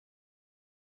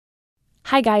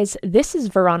Hi guys, this is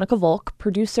Veronica Volk,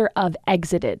 producer of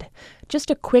Exited.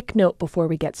 Just a quick note before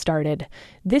we get started.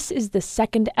 This is the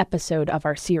second episode of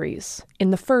our series.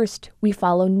 In the first, we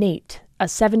follow Nate, a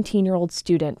 17-year-old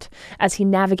student, as he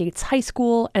navigates high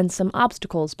school and some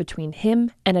obstacles between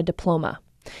him and a diploma.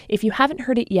 If you haven't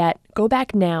heard it yet, go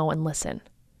back now and listen.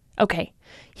 Okay,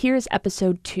 here's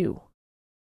episode 2.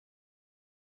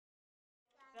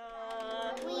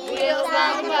 Wheels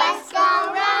on the bus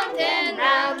go round and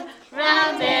round,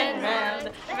 round and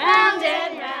round, round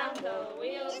and round. The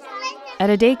wheels on the bus. At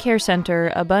a daycare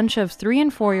center, a bunch of 3-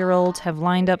 and 4-year-olds have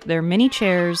lined up their mini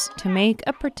chairs to make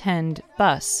a pretend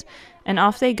bus, and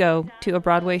off they go to a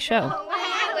Broadway show.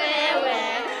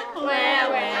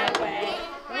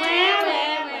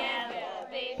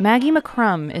 Maggie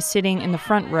McCrum is sitting in the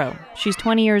front row. She's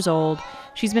 20 years old.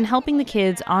 She's been helping the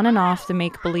kids on and off the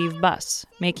make-believe bus,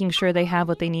 making sure they have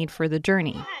what they need for the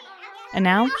journey. And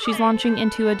now she's launching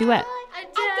into a duet.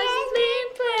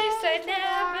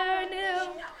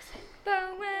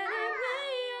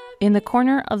 In the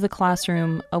corner of the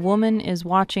classroom, a woman is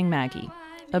watching Maggie,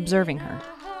 observing her.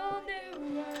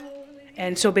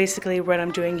 And so basically what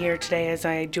I'm doing here today is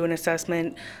I do an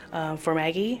assessment for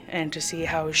Maggie and to see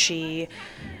how she,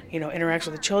 interacts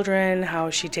with the children, how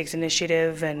she takes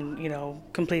initiative and,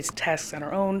 completes tasks on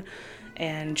her own,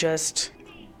 and just,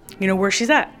 where she's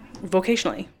at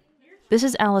vocationally. This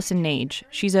is Allison Nage.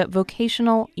 She's a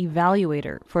vocational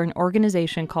evaluator for an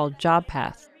organization called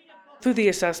JobPath. Through the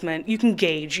assessment, you can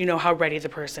gauge, how ready the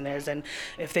person is and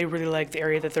if they really like the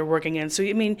area that they're working in. So,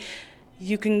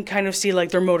 you can kind of see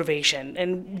their motivation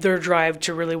and their drive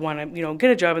to really want to, get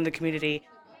a job in the community.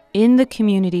 In the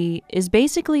community is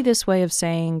basically this way of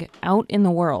saying out in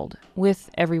the world with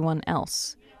everyone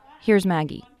else. Here's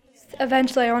Maggie.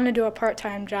 Eventually, I want to do a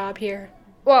part-time job here.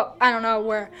 Well, I don't know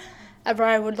wherever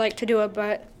I would like to do it,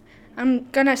 but I'm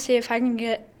going to see if I can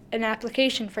get an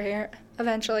application for here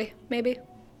eventually, maybe.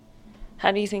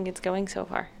 How do you think it's going so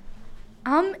far?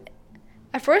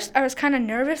 At first, I was kind of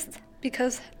nervous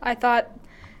because I thought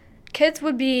kids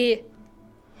would be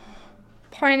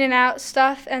pointing out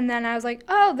stuff, and then I was like,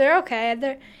 oh, they're okay.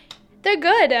 They're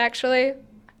good, actually.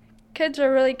 Kids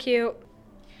are really cute.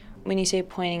 When you say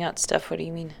pointing out stuff, what do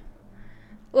you mean?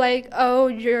 Like, oh,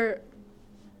 you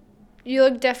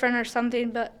look different or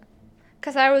something, but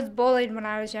because I was bullied when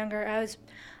I was younger. I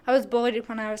was bullied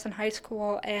when I was in high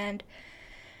school, and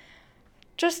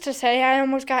just to say, I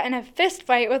almost got in a fist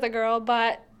fight with a girl,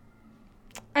 but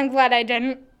I'm glad I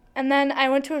didn't. And then I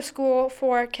went to a school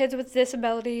for kids with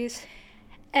disabilities,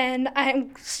 and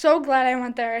I'm so glad I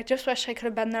went there. I just wish I could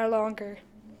have been there longer.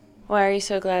 Why are you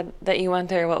so glad that you went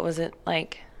there? What was it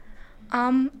like?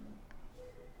 I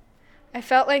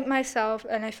felt like myself,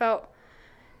 and I felt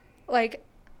like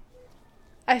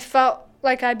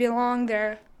I belonged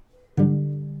there.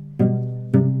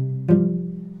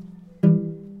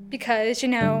 Because,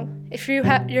 if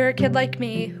you're a kid like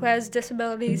me who has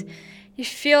disabilities, you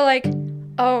feel like,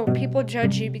 oh, people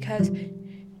judge you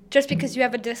just because you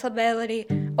have a disability.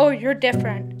 Oh, you're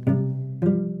different.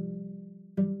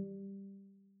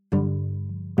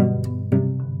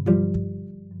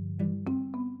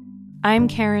 I'm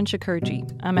Karen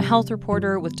Shakurji. I'm a health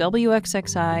reporter with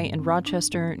WXXI in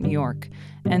Rochester, New York.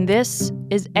 And this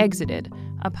is Exited,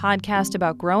 a podcast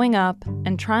about growing up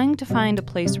and trying to find a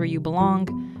place where you belong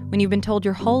when you've been told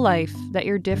your whole life that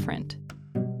you're different.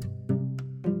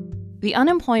 The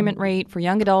unemployment rate for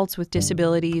young adults with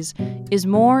disabilities is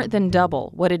more than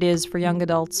double what it is for young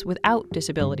adults without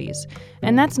disabilities.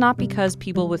 And that's not because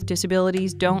people with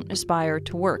disabilities don't aspire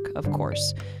to work, of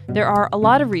course. There are a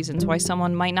lot of reasons why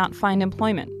someone might not find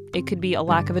employment. It could be a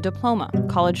lack of a diploma,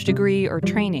 college degree, or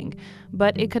training.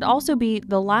 But it could also be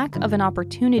the lack of an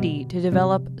opportunity to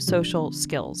develop social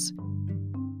skills.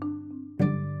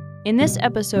 In this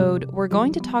episode, we're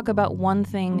going to talk about one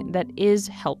thing that is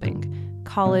helping: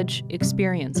 college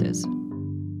experiences.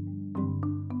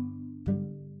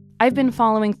 I've been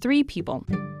following 3 people.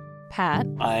 Pat.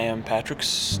 I am Patrick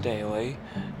Staley,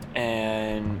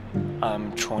 and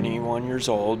I'm 21 years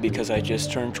old because I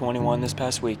just turned 21 this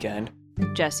past weekend.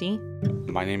 Jesse.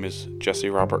 My name is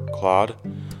Jesse Robert Claude.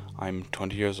 I'm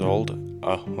 20 years old,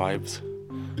 a Lives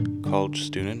college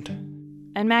student.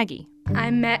 And Maggie.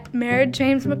 I'm married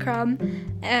James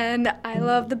McCrum, and I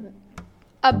love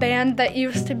a band that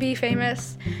used to be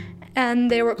famous,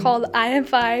 and they were called I Am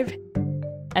 5.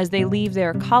 As they leave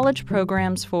their college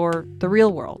programs for the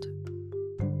real world.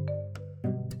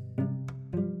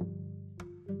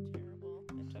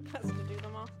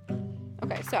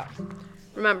 Okay, so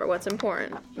remember what's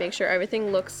important. Make sure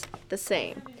everything looks the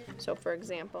same. So, for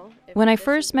example, When I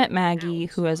first met Maggie,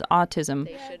 who has autism,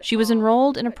 she was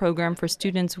enrolled in a program for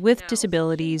students with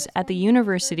disabilities at the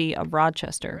University of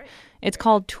Rochester. It's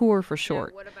called TOUR for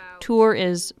short. TOUR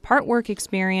is part work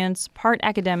experience, part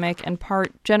academic, and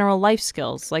part general life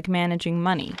skills like managing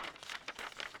money.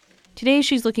 Today,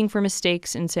 she's looking for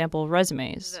mistakes in sample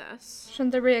resumes.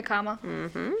 Shouldn't there be a comma?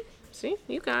 Mm-hmm. See,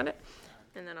 you got it.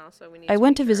 And then also we need I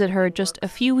went to visit her just a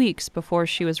few weeks before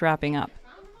she was wrapping up.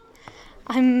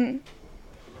 I'm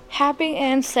happy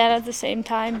and sad at the same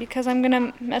time because I'm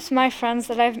gonna miss my friends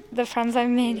the friends I've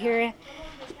made here,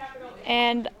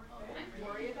 and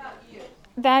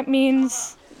that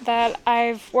means that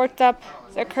I've worked up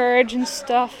the courage and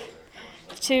stuff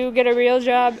to get a real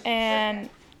job. And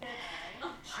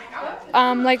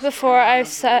like before I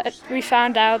said, we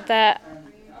found out that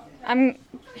I'm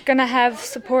gonna have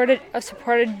a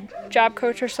supported job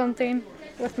coach or something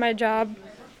with my job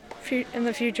in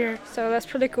the future, so that's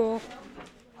pretty cool.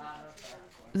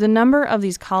 The number of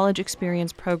these college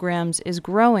experience programs is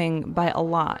growing by a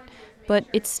lot, but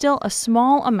it's still a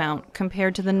small amount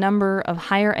compared to the number of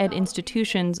higher ed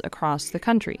institutions across the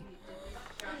country.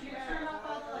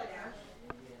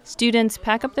 Students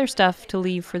pack up their stuff to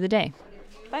leave for the day.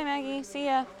 Bye, Maggie. See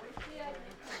ya.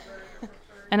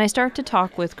 And I start to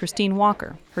talk with Christine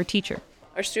Walker, her teacher.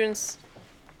 Our students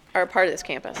are a part of this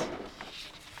campus.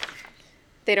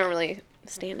 They don't really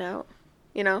stand out,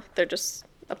 they're just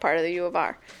a part of the U of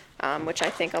R, which I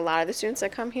think a lot of the students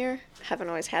that come here haven't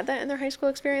always had that in their high school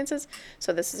experiences,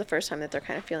 so this is the first time that they're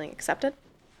kind of feeling accepted.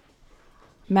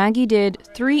 Maggie did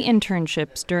 3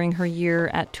 internships during her year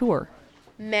at TOUR.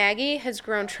 Maggie has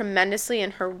grown tremendously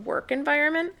in her work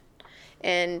environment,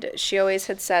 and she always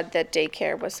had said that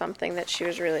daycare was something that she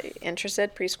was really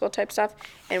interested, preschool type stuff,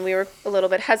 and we were a little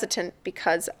bit hesitant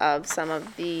because of some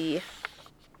of the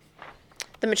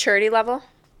maturity level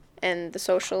and the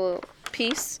social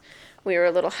piece. We were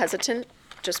a little hesitant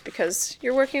just because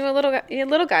you're working with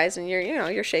little guys and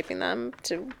you're shaping them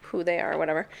to who they are or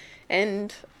whatever.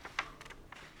 And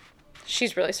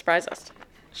she's really surprised us.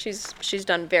 She's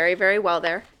done very, very well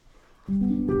there.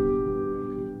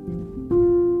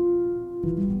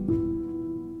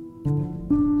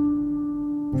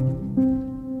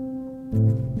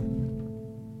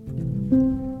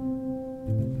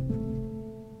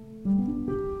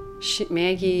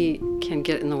 Maggie can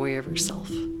get in the way of herself,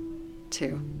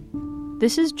 too.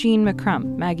 This is Jean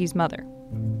McCrum, Maggie's mother.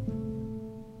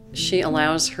 She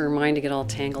allows her mind to get all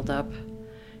tangled up.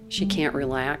 She can't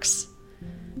relax.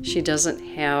 She doesn't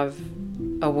have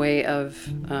a way of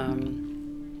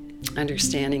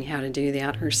understanding how to do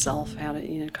that herself, how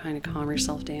to, kind of calm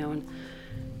herself down.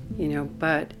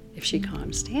 But if she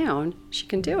calms down, she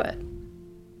can do it.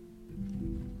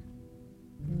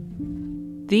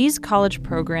 These college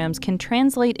programs can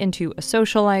translate into a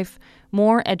social life,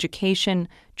 more education,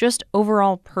 just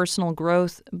overall personal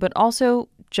growth, but also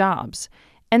jobs.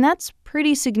 And that's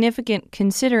pretty significant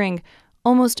considering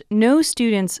almost no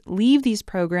students leave these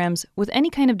programs with any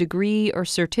kind of degree or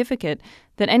certificate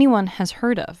that anyone has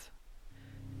heard of.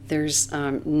 There's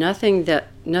nothing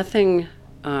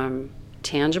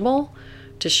tangible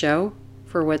to show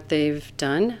for what they've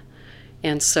done,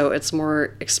 and so it's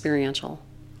more experiential,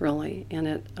 really,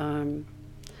 and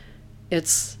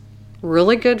it's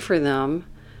really good for them,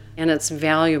 and it's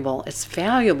valuable. It's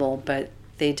valuable, but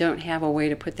they don't have a way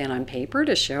to put that on paper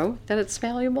to show that it's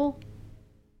valuable.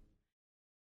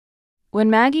 When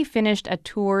Maggie finished at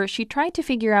TOUR, she tried to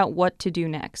figure out what to do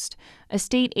next. A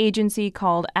state agency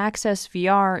called Access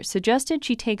VR suggested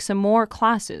she take some more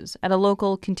classes at a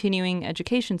local continuing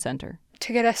education center.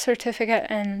 To get a certificate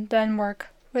and then work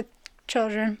with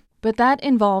children. But that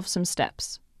involves some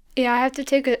steps. Yeah, I have to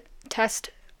take a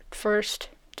test first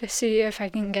to see if I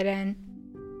can get in.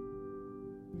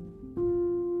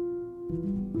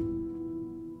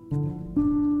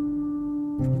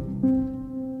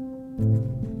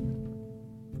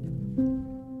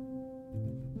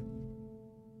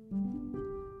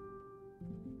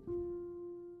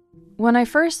 When I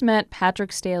first met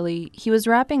Patrick Staley, he was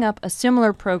wrapping up a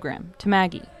similar program to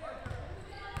Maggie.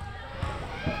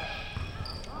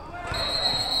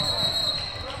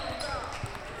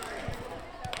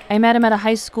 I met him at a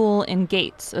high school in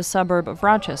Gates, a suburb of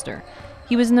Rochester.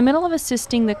 He was in the middle of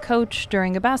assisting the coach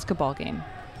during a basketball game.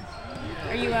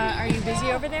 Are you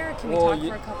busy over there? Or can we talk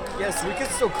for a couple of minutes? Yes, we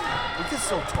could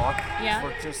still talk. Yeah.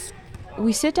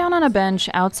 We sit down on a bench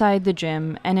outside the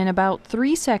gym, and in about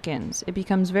 3 seconds, it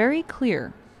becomes very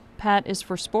clear. Pat is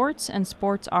for sports, and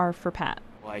sports are for Pat.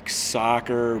 Like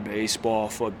soccer, baseball,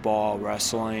 football,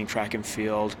 wrestling, track and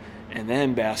field, and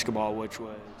then basketball, which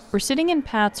was We're sitting in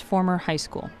Pat's former high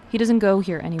school. He doesn't go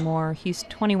here anymore. He's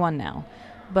 21 now.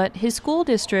 But his school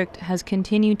district has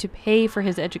continued to pay for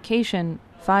his education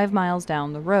 5 miles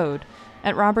down the road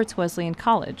at Roberts Wesleyan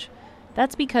College.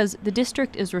 That's because the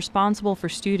district is responsible for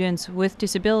students with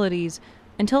disabilities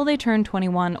until they turn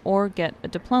 21 or get a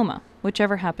diploma,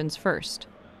 whichever happens first.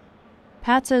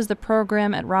 Pat says the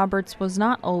program at Roberts was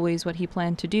not always what he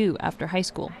planned to do after high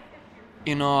school.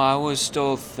 You know, I was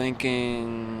still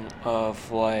thinking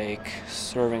of, like,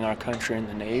 serving our country in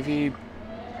the Navy.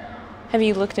 Have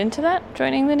you looked into that,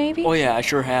 joining the Navy? Oh yeah, I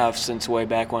sure have, since way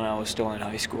back when I was still in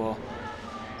high school.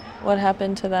 What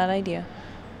happened to that idea?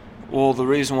 Well, the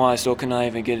reason why I still cannot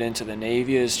even get into the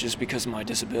Navy is just because of my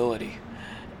disability.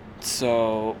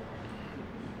 So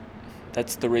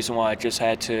that's the reason why I just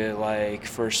had to, like,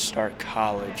 first start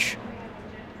college.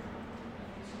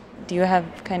 Do you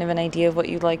have kind of an idea of what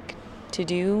you'd like to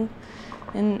do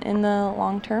in the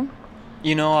long term?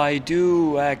 You know, I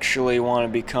do actually want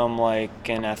to become, like,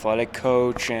 an athletic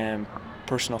coach and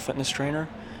personal fitness trainer.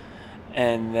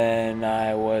 And then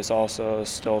I was also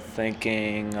still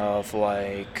thinking of,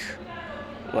 like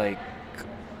right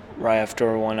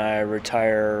after when I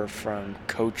retire from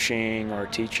coaching or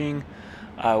teaching,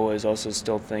 I was also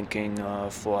still thinking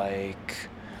of, like,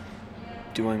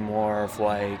 doing more of,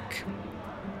 like,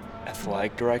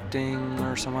 athletic directing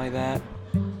or something like that.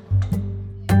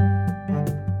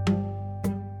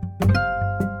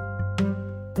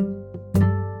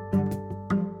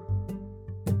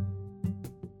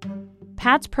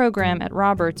 Pat's program at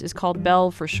Roberts is called Bell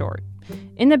for short.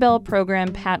 In the Bell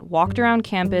program, Pat walked around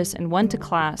campus and went to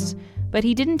class, but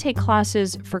he didn't take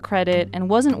classes for credit and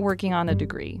wasn't working on a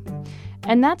degree.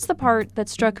 And that's the part that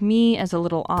struck me as a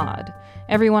little odd.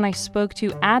 Everyone I spoke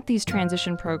to at these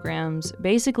transition programs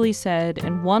basically said,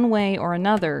 in one way or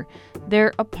another,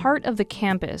 they're a part of the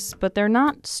campus, but they're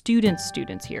not students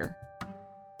here.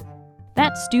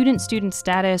 That student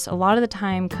status a lot of the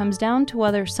time comes down to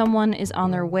whether someone is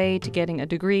on their way to getting a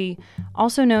degree,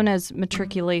 also known as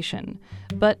matriculation.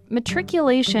 But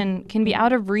matriculation can be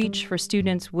out of reach for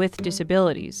students with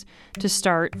disabilities. To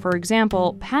start, for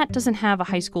example, Pat doesn't have a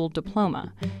high school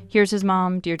diploma. Here's his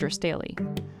mom, Deirdre Staley.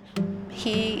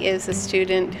 He is a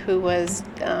student who was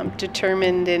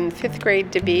determined in 5th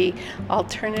grade to be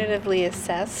alternatively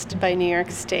assessed by New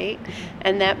York State,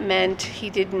 and that meant he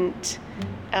didn't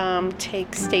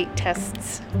take state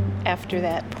tests after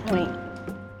that point.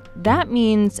 That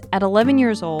means at 11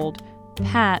 years old,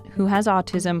 Pat, who has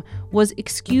autism, was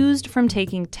excused from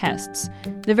taking tests,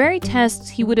 the very tests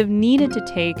he would have needed to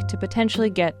take to potentially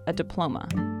get a diploma.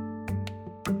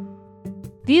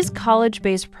 These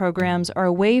college-based programs are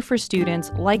a way for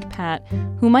students like Pat,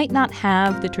 who might not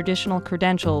have the traditional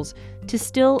credentials, to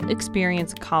still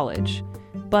experience college.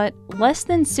 But less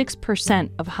than 6%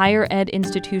 of higher ed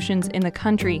institutions in the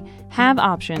country have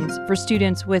options for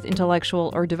students with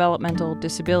intellectual or developmental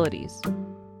disabilities.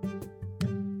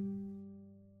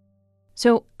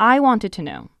 So I wanted to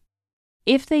know,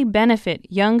 if they benefit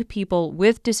young people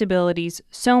with disabilities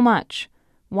so much,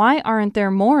 why aren't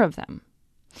there more of them?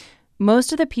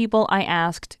 Most of the people I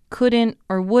asked couldn't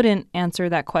or wouldn't answer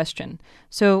that question.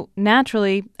 So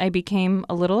naturally, I became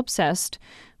a little obsessed,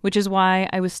 which is why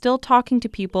I was still talking to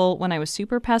people when I was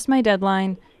super past my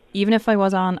deadline, even if I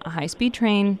was on a high-speed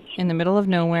train in the middle of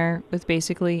nowhere with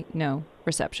basically no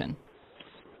reception.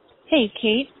 Hey,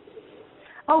 Kate.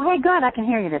 Oh, hey, good. I can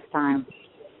hear you this time.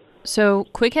 So,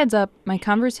 quick heads up, my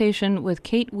conversation with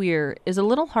Kate Weir is a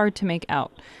little hard to make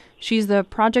out. She's the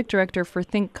project director for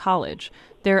Think College.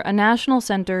 They're a national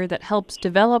center that helps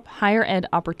develop higher ed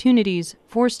opportunities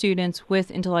for students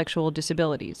with intellectual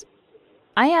disabilities.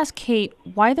 I asked Kate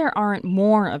why there aren't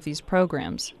more of these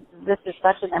programs. This is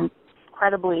such an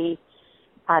incredibly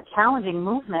challenging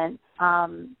movement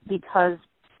because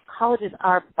colleges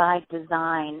are by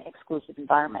design exclusive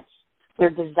environments. They're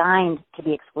designed to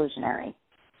be exclusionary.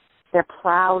 They're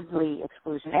proudly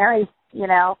exclusionary. You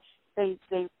know, they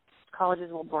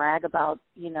colleges will brag about,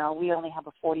 you know, we only have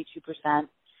a 42%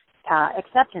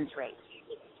 acceptance rate.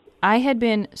 I had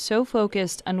been so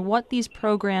focused on what these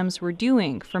programs were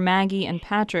doing for Maggie and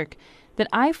Patrick that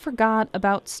I forgot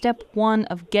about step one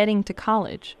of getting to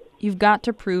college. You've got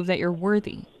to prove that you're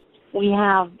worthy. We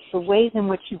have the ways in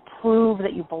which you prove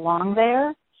that you belong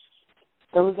there.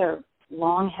 Those are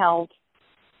long-held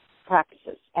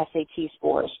practices, SAT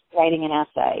scores, writing an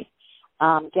essay,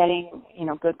 getting, you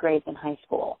know, good grades in high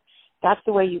school. That's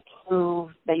the way you prove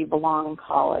that you belong in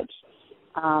college.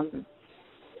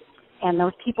 And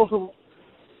those people who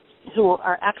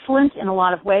are excellent in a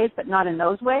lot of ways, but not in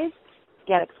those ways,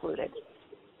 get excluded.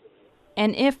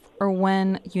 And if or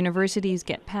when universities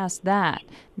get past that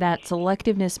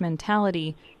selectiveness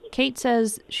mentality, Kate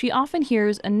says she often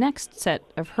hears a next set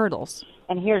of hurdles.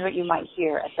 And here's what you might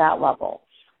hear at that level.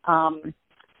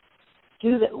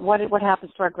 What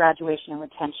happens to our graduation and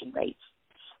retention rates?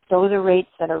 Those are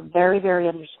rates that are very, very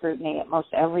under scrutiny at most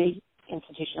every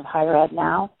institution of higher ed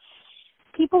now.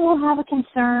 People will have a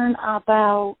concern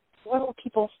about what will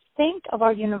people think of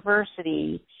our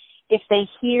university if they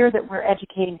hear that we're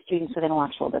educating students with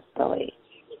intellectual disabilities.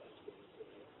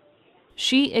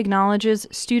 She acknowledges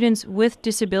students with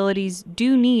disabilities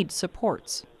do need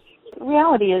supports. The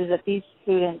reality is that these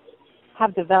students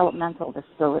have developmental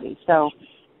disabilities. So,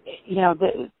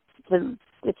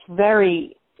 it's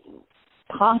very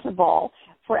possible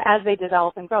for as they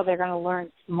develop and grow, they're going to learn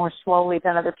more slowly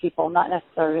than other people, not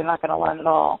necessarily they're not going to learn at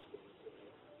all.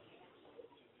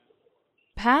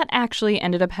 Pat actually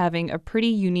ended up having a pretty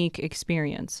unique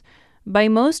experience. By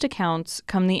most accounts,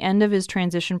 come the end of his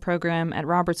transition program at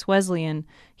Roberts Wesleyan,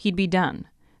 he'd be done.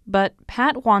 But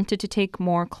Pat wanted to take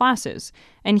more classes,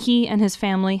 and he and his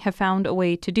family have found a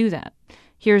way to do that.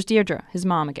 Here's Deirdre, his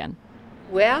mom again.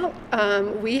 Well,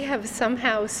 we have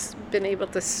somehow been able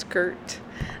to skirt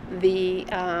the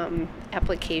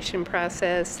application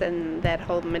process and that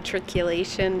whole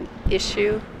matriculation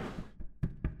issue.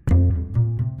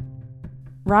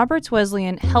 Roberts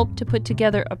Wesleyan helped to put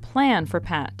together a plan for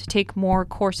Pat to take more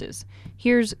courses.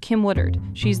 Here's Kim Woodard.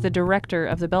 She's the director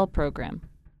of the Bell program.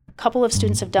 A couple of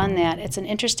students have done that. It's an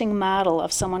interesting model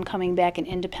of someone coming back and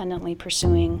independently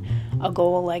pursuing a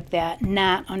goal like that,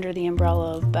 not under the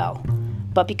umbrella of Bell.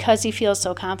 But because he feels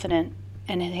so confident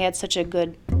and had such a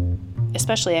good,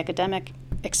 especially academic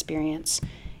experience,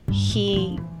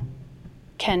 he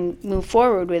can move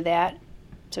forward with that,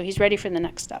 so he's ready for the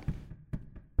next step.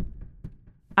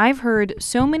 I've heard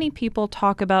so many people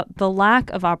talk about the lack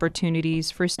of opportunities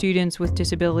for students with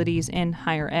disabilities in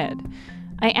higher ed.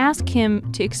 I asked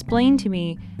him to explain to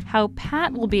me how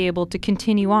Pat will be able to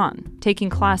continue on taking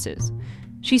classes.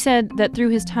 She said that through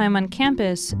his time on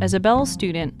campus as a Bell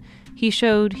student, he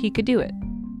showed he could do it.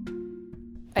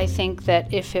 I think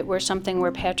that if it were something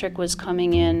where Patrick was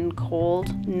coming in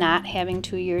cold, not having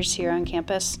 2 years here on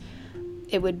campus,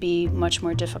 it would be much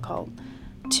more difficult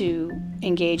to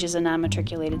engage as a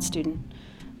non-matriculated student.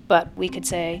 But we could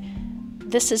say,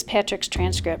 this is Patrick's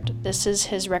transcript, this is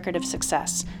his record of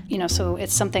success. So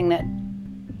it's something that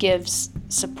gives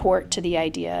support to the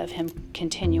idea of him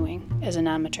continuing as a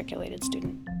non-matriculated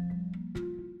student.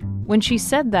 When she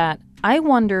said that, I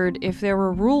wondered if there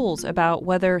were rules about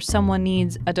whether someone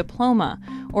needs a diploma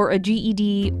or a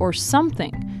GED or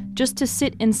something just to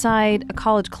sit inside a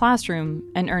college classroom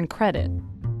and earn credit.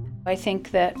 I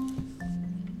think that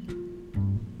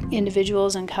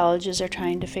individuals and colleges are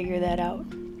trying to figure that out.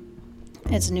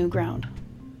 It's new ground.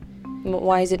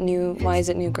 Why is it new? Why is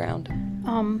it new ground?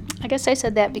 I guess I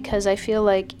said that because I feel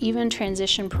like even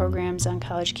transition programs on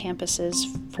college campuses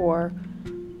for,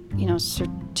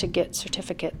 to get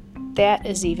certificate, that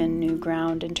is even new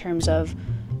ground in terms of,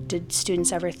 did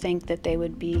students ever think that they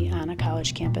would be on a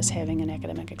college campus having an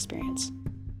academic experience?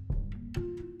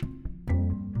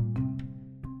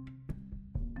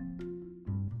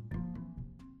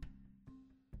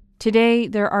 Today,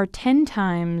 there are 10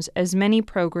 times as many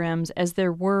programs as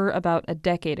there were about a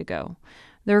decade ago.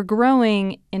 They're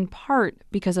growing in part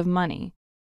because of money.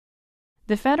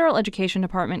 The Federal Education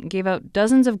Department gave out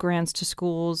dozens of grants to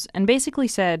schools and basically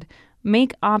said,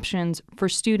 make options for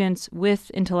students with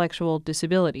intellectual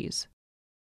disabilities.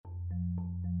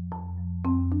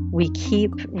 We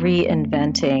keep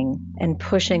reinventing and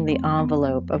pushing the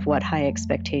envelope of what high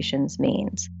expectations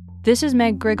means. This is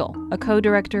Meg Griggle, a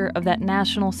co-director of that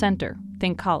national center,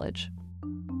 Think College.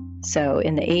 So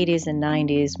in the 80s and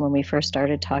 90s, when we first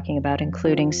started talking about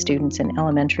including students in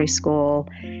elementary school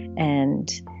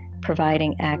and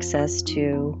providing access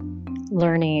to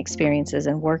learning experiences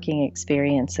and working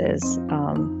experiences,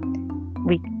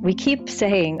 we keep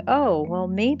saying, oh, well,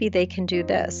 maybe they can do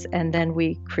this. And then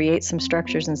we create some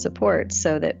structures and supports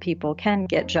so that people can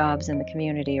get jobs in the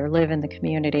community or live in the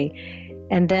community.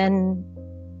 And then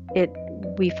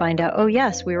we find out, oh,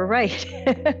 yes, we were right.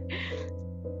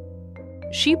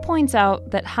 She points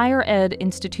out that higher ed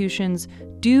institutions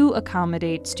do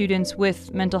accommodate students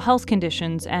with mental health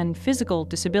conditions and physical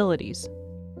disabilities.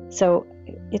 So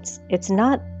it's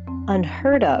not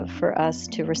unheard of for us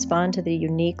to respond to the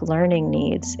unique learning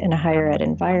needs in a higher ed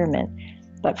environment.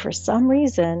 But for some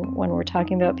reason, when we're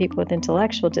talking about people with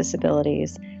intellectual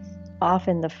disabilities,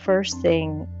 often the first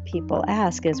thing people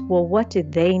ask is, well, what do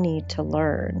they need to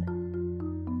learn?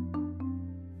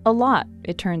 A lot,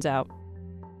 it turns out.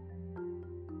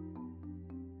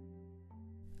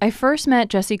 I first met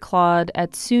Jesse Claude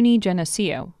at SUNY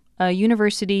Geneseo, a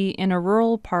university in a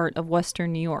rural part of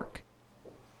western New York.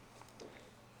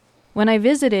 When I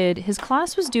visited, his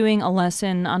class was doing a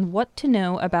lesson on what to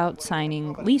know about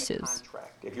signing leases.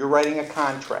 If you're writing a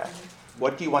contract,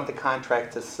 what do you want the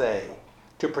contract to say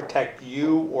to protect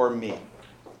you or me?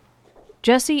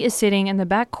 Jesse is sitting in the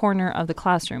back corner of the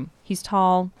classroom. He's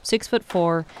tall,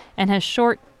 6'4", and has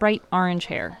short, bright orange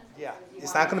hair. Yeah,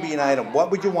 it's not going to be an item.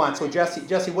 What would you want? So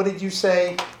Jesse, what did you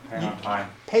say? Pay on time.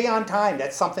 Pay on time.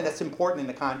 That's something that's important in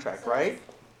the contract, right?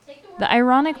 The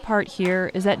ironic part here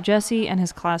is that Jesse and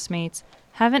his classmates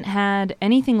haven't had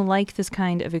anything like this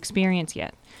kind of experience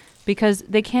yet, because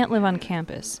they can't live on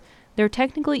campus. They're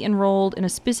technically enrolled in a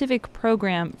specific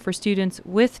program for students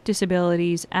with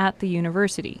disabilities at the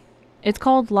university. It's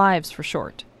called Lives for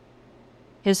short.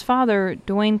 His father,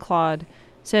 Dwayne Claude,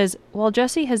 says while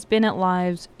Jesse has been at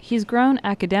Lives, he's grown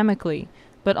academically,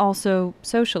 but also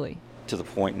socially. To the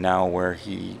point now where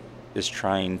he is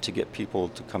trying to get people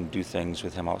to come do things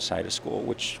with him outside of school,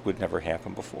 which would never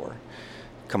happen before.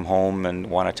 Come home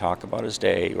and want to talk about his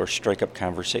day or strike up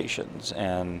conversations.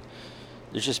 And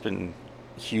there's just been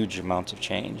huge amounts of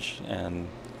change, and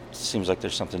it seems like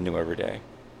there's something new every day.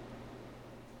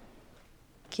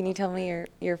 Can you tell me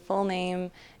your full name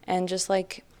and just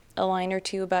like a line or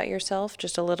two about yourself,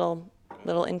 just a little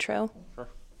intro? Sure.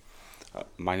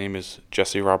 My name is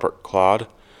Jesse Robert Claude.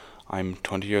 I'm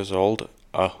 20 years old,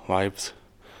 a Lives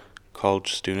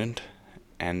college student,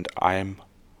 and I am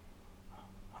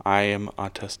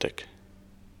autistic.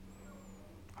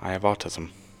 I have autism.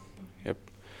 Yep.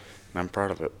 And I'm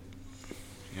proud of it.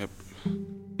 Yep.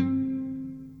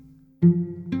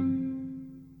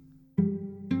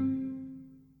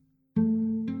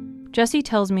 Jesse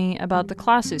tells me about the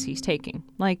classes he's taking,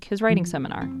 like his writing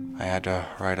seminar. I had to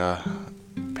write a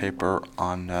paper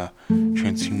on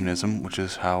transhumanism, which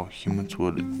is how humans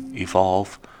would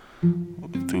evolve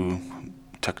through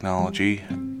technology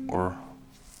or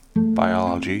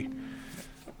biology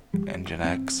and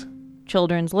genetics.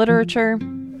 Children's literature.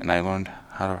 And I learned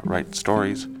how to write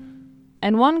stories.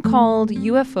 And one called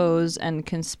UFOs and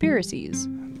Conspiracies.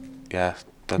 Yeah,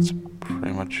 that's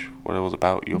pretty much what it was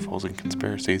about, UFOs and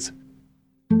conspiracies.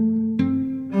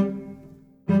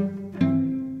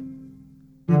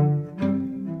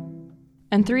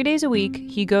 And 3 days a week,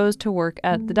 he goes to work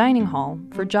at the dining hall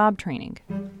for job training.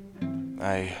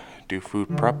 I do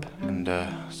food prep, and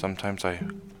sometimes I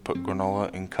put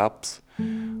granola in cups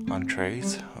on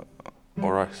trays,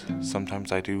 or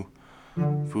sometimes I do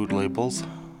food labels,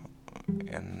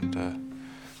 and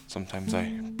sometimes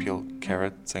I peel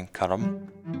carrots and cut them.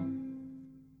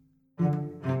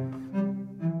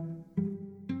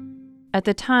 At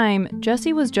the time,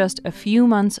 Jesse was just a few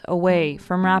months away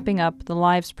from wrapping up the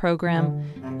Lives program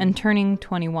and turning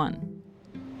 21.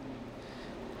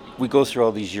 We go through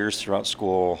all these years throughout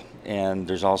school, and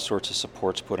there's all sorts of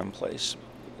supports put in place.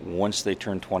 Once they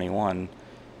turn 21,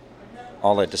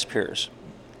 all that disappears.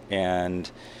 And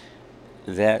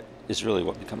that is really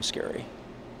what becomes scary.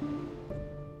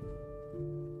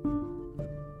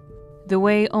 The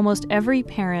way almost every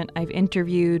parent I've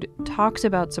interviewed talks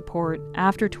about support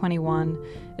after 21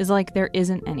 is like there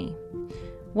isn't any.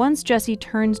 Once Jesse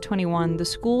turns 21, the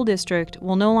school district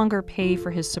will no longer pay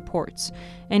for his supports,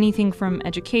 anything from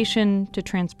education to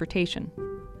transportation.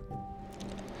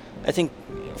 I think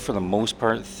for the most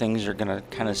part, things are going to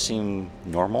kind of seem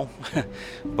normal,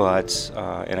 but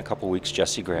in a couple weeks,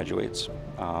 Jesse graduates.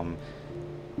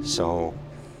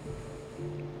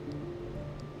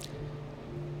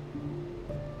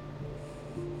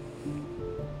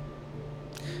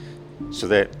 So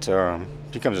that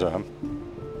becomes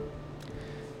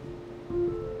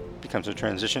a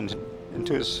transition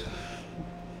into his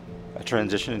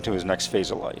next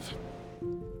phase of life.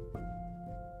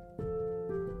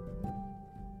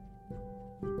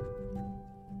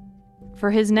 For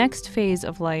his next phase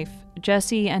of life,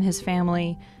 Jesse and his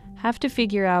family have to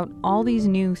figure out all these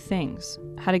new things: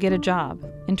 how to get a job,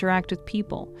 interact with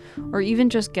people, or even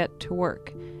just get to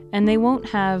work. And they won't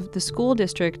have the school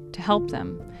district to help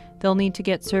them. They'll need to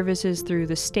get services through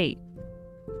the state.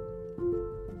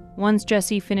 Once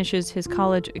Jesse finishes his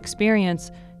college experience,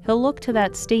 he'll look to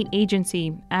that state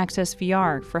agency, Access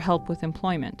VR, for help with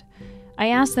employment. I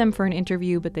asked them for an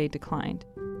interview, but they declined.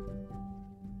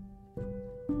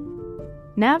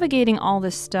 Navigating all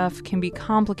this stuff can be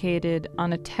complicated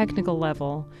on a technical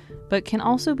level, but can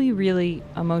also be really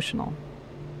emotional.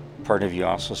 Part of you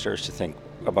also starts to think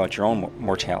about your own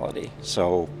mortality.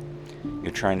 So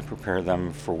you're trying to prepare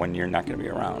them for when you're not going to be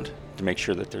around, to make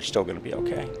sure that they're still going to be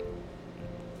okay.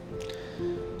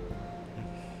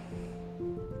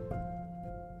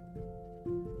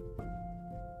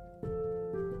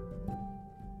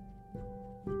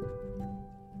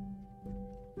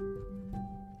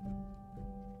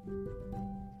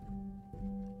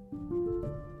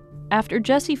 After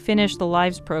Jesse finished the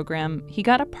Lives program, he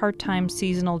got a part-time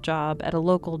seasonal job at a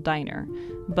local diner,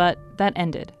 but that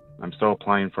ended. I'm still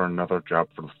applying for another job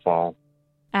for the fall.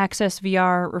 Access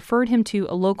VR referred him to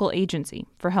a local agency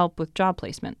for help with job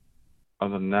placement.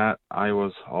 Other than that, I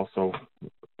was also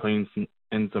putting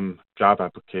in some job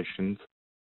applications.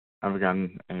 I haven't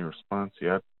gotten any response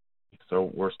yet,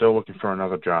 so we're still looking for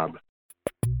another job.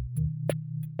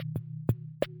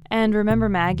 And remember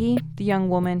Maggie, the young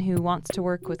woman who wants to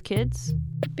work with kids?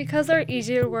 Because they're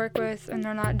easy to work with and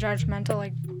they're not judgmental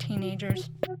like teenagers.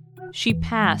 She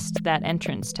passed that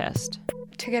entrance test.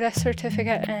 To get a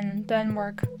certificate and then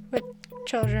work with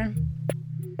children.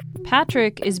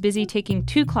 Patrick is busy taking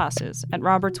 2 classes at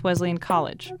Roberts Wesleyan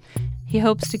College. He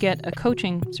hopes to get a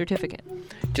coaching certificate.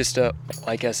 Just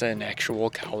like as an actual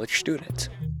college student.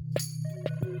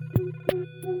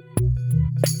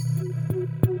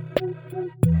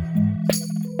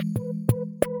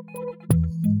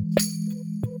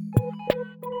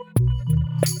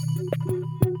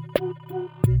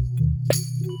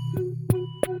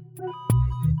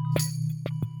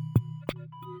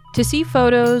 To see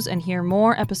photos and hear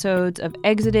more episodes of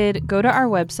Exited, go to our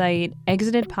website,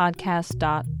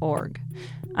 exitedpodcast.org.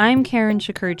 I'm Karen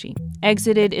Shakurji.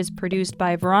 Exited is produced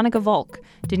by Veronica Volk.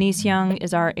 Denise Young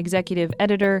is our executive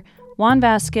editor. Juan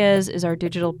Vasquez is our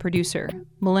digital producer.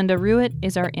 Melinda Ruitt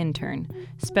is our intern.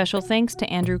 Special thanks to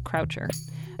Andrew Croucher.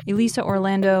 Elisa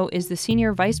Orlando is the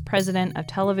Senior Vice President of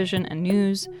Television and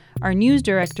News. Our news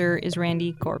director is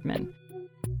Randy Korbman.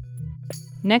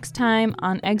 Next time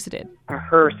on Exited.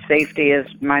 Her safety is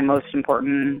my most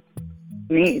important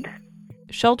need.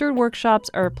 Sheltered workshops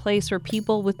are a place where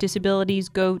people with disabilities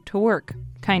go to work,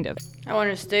 kind of. I want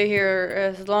to stay here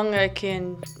as long as I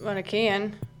can, when I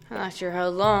can. I'm not sure how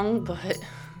long, but...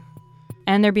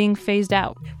 And they're being phased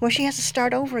out. Well, she has to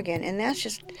start over again, and that's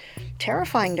just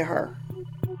terrifying to her.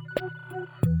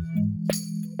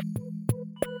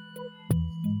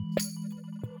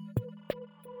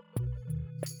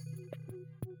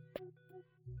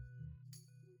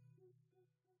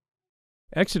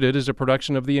 Exited is a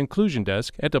production of the Inclusion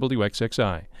Desk at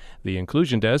WXXI. The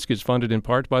Inclusion Desk is funded in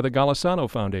part by the Golisano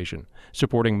Foundation,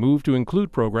 supporting Move to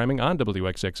Include programming on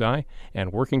WXXI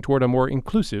and working toward a more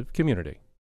inclusive community.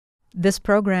 This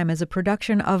program is a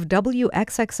production of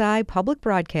WXXI Public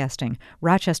Broadcasting,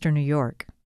 Rochester, New York.